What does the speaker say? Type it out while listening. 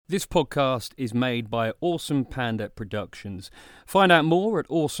This podcast is made by Awesome Panda Productions. Find out more at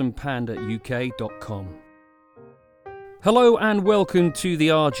awesomepandauk.com. Hello and welcome to the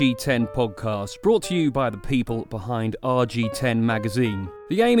RG10 podcast, brought to you by the people behind RG10 magazine.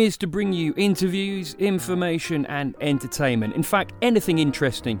 The aim is to bring you interviews, information and entertainment. In fact, anything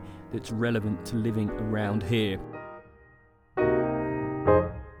interesting that's relevant to living around here.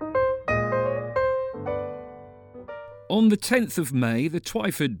 On the 10th of May, the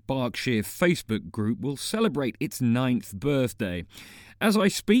Twyford, Berkshire Facebook group will celebrate its 9th birthday. As I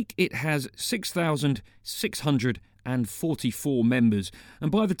speak, it has 6,644 members,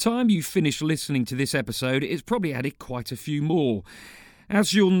 and by the time you finish listening to this episode, it's probably added quite a few more.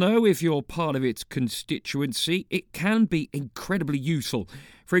 As you'll know, if you're part of its constituency, it can be incredibly useful.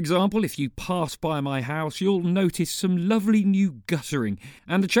 For example, if you pass by my house, you'll notice some lovely new guttering,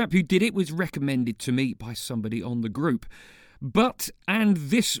 and the chap who did it was recommended to me by somebody on the group. But, and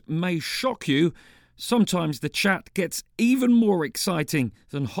this may shock you, sometimes the chat gets even more exciting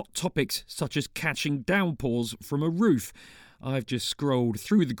than hot topics such as catching downpours from a roof. I've just scrolled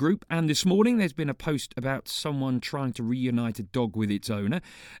through the group, and this morning there's been a post about someone trying to reunite a dog with its owner,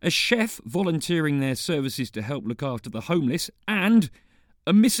 a chef volunteering their services to help look after the homeless, and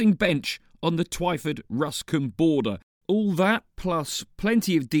a missing bench on the Twyford-Ruscombe border. All that, plus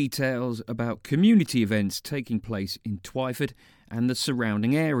plenty of details about community events taking place in Twyford and the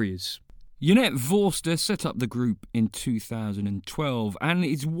surrounding areas. Jeanette Vorster set up the group in 2012 and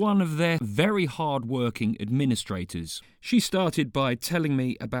is one of their very hard-working administrators. She started by telling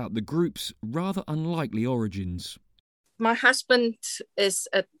me about the group's rather unlikely origins. My husband is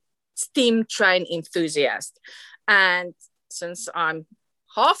a steam train enthusiast, and since I'm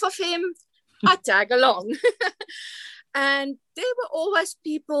half of him, I tag along. And there were always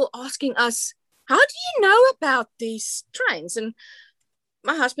people asking us, how do you know about these trains? And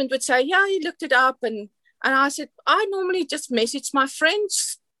my husband would say, yeah, he looked it up. And I said, I normally just message my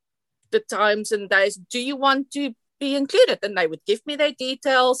friends the times and days. Do you want to be included? And they would give me their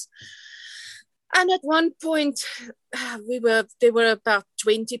details. And at one point, there were about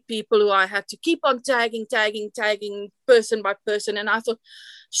 20 people who I had to keep on tagging person by person. And I thought,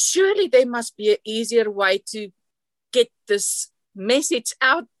 surely there must be an easier way to get this message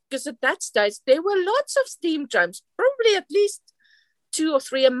out. Because at that stage, there were lots of steam trains, probably at least 2 or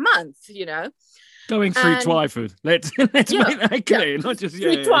 3 a month, you know. Going through Twyford. Let's make that clear. Not just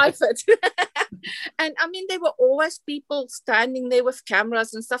through Twyford. And I mean, there were always people standing there with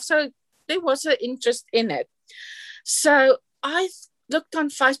cameras and stuff. So there was an interest in it. So I looked on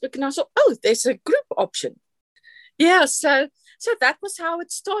Facebook and I thought, oh, there's a group option. Yeah, so that was how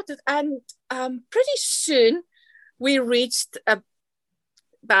it started. And pretty soon we reached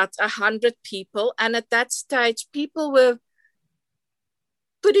about 100 people. And at that stage, people were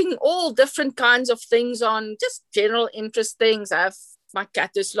putting all different kinds of things on, just general interest things. My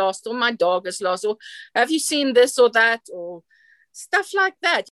cat is lost, or my dog is lost, or have you seen this or that, or stuff like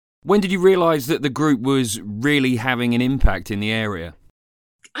that. When did you realise that the group was really having an impact in the area?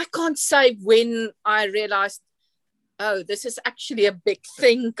 I can't say when I realised, oh, this is actually a big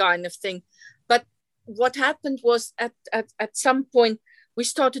thing kind of thing. But what happened was at some point, we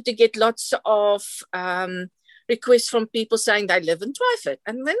started to get lots of requests from people saying they live in Twyford.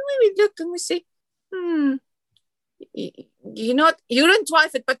 And then we look and we say, you're in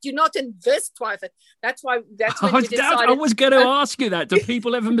Twyford, but you're not in this Twyford. That's when we decided. I was going to ask you that. Do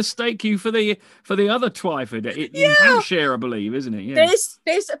people ever mistake you for the other Twyford in Hampshire, I believe, isn't it? Yeah.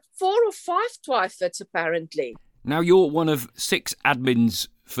 There's 4 or 5 Twyfords apparently. Now you're one of 6 admins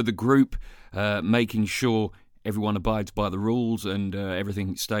for the group, making sure everyone abides by the rules and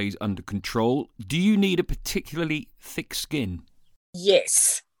everything stays under control. Do you need a particularly thick skin?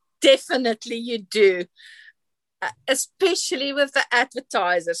 Yes, definitely you do. Especially with the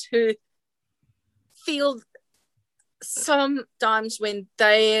advertisers who feel sometimes when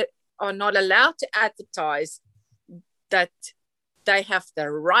they are not allowed to advertise that they have the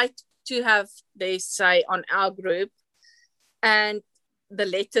right to have their say on our group, and the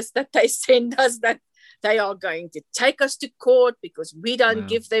letters that they send us that they are going to take us to court because we don't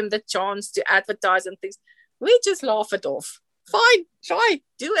give them the chance to advertise and things. We just laugh it off. Fine, try,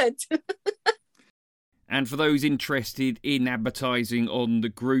 do it. And for those interested in advertising on the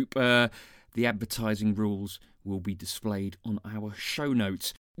group, the advertising rules will be displayed on our show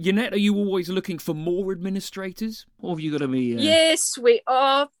notes. Jeanette, are you always looking for more administrators? Or have you got to be... Yes, we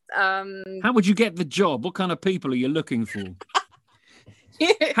are. How would you get the job? What kind of people are you looking for?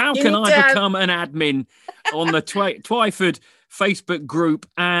 How can I become an admin on the Twyford Facebook group?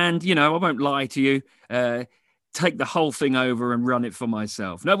 And, you know, I won't lie to you, take the whole thing over and run it for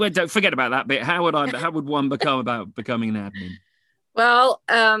myself? No, don't forget about that bit. How would one becoming an admin? Well,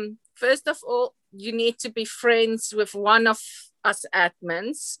 first of all, you need to be friends with one of us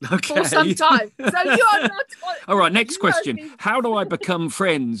admins for some time. So you are not. All right, next question. How do I become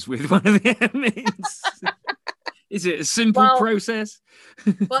friends with one of the admins? Is it a simple process?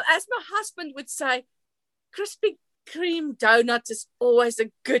 Well, as my husband would say, Krispy Kreme donuts is always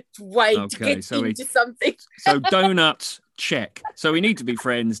a good way to get into something. So donuts, check. So we need to be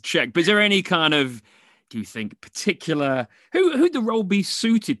friends, check. But is there any kind of, do you think, particular, who'd the role be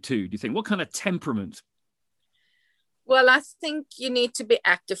suited to, do you think? What kind of temperament? Well, I think you need to be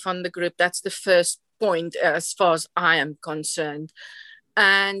active on the group. That's the first point as far as I am concerned.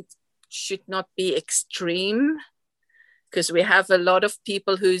 And should not be extreme, because we have a lot of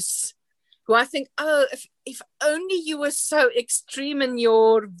people who I think, if only you were so extreme in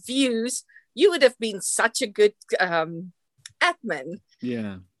your views, you would have been such a good admin.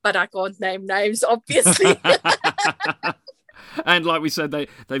 Yeah. But I can't name names, obviously. And like we said,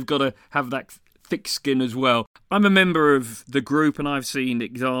 they've got to have that thick skin as well. I'm a member of the group, and I've seen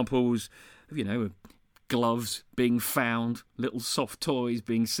examples of, gloves being found, little soft toys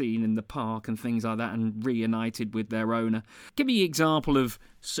being seen in the park and things like that, and reunited with their owner. Give me an example of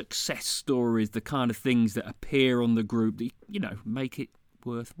success stories, the kind of things that appear on the group that, make it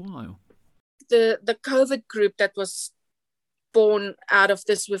worthwhile. The COVID group that was born out of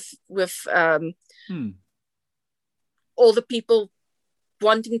this with all the people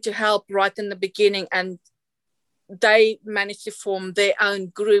wanting to help right in the beginning, and they managed to form their own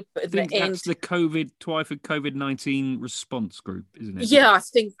group at the end. That's the Twyford COVID-19 response group, isn't it? Yeah, I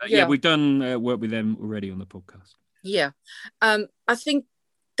think. Yeah, we've done work with them already on the podcast. Yeah. I think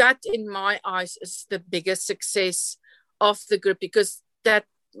that, in my eyes, is the biggest success of the group, because that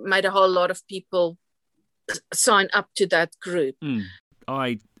made a whole lot of people sign up to that group.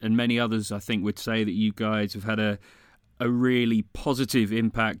 I and many others, I think, would say that you guys have had a really positive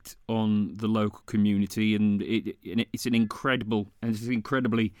impact on the local community, and it's an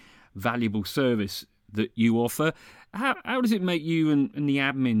incredibly valuable service that you offer. How does it make you and the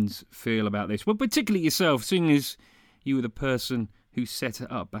admins feel about this? Well, particularly yourself, seeing as you were the person who set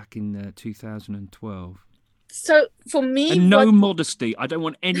it up back in 2012. So for me, and no modesty. I don't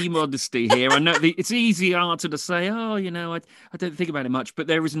want any modesty here. I know it's easy answer to say, I don't think about it much, but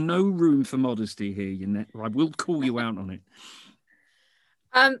there is no room for modesty here. I will call you out on it.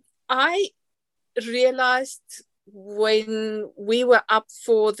 I realized when we were up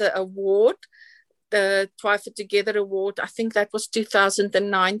for the award, the Twyford Together Award, I think that was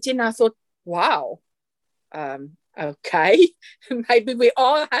 2019. I thought, wow, okay, maybe we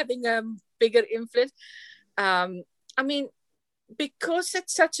are having a bigger influence. Because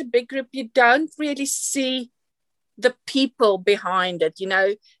it's such a big group, you don't really see the people behind it.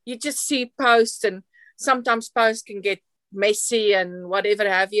 You just see posts, and sometimes posts can get messy and whatever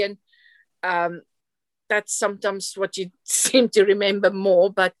have you. And that's sometimes what you seem to remember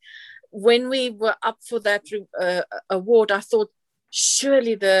more. But when we were up for that award, I thought,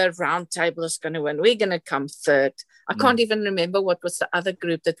 surely the round table is going to win. We're going to come third. I can't even remember what was the other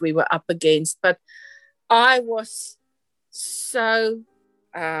group that we were up against, but I was so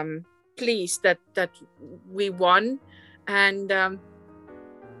pleased that we won, and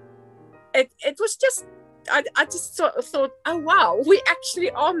it was just, I just sort of thought, oh wow, we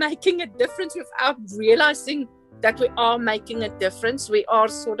actually are making a difference without realizing that we are making a difference. We are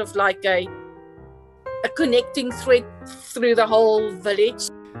sort of like a connecting thread through the whole village.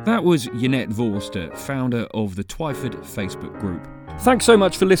 That was Jeanette Vorster, founder of the Twyford Facebook group. Thanks so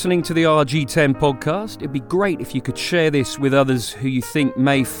much for listening to the RG10 podcast. It'd be great if you could share this with others who you think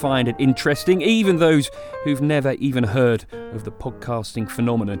may find it interesting, even those who've never even heard of the podcasting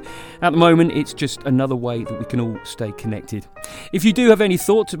phenomenon. At the moment, it's just another way that we can all stay connected. If you do have any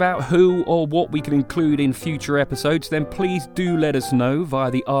thoughts about who or what we can include in future episodes, then please do let us know via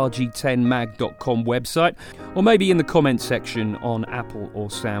the rg10mag.com website, or maybe in the comments section on Apple or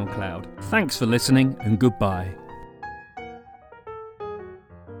SoundCloud. Thanks for listening, and goodbye.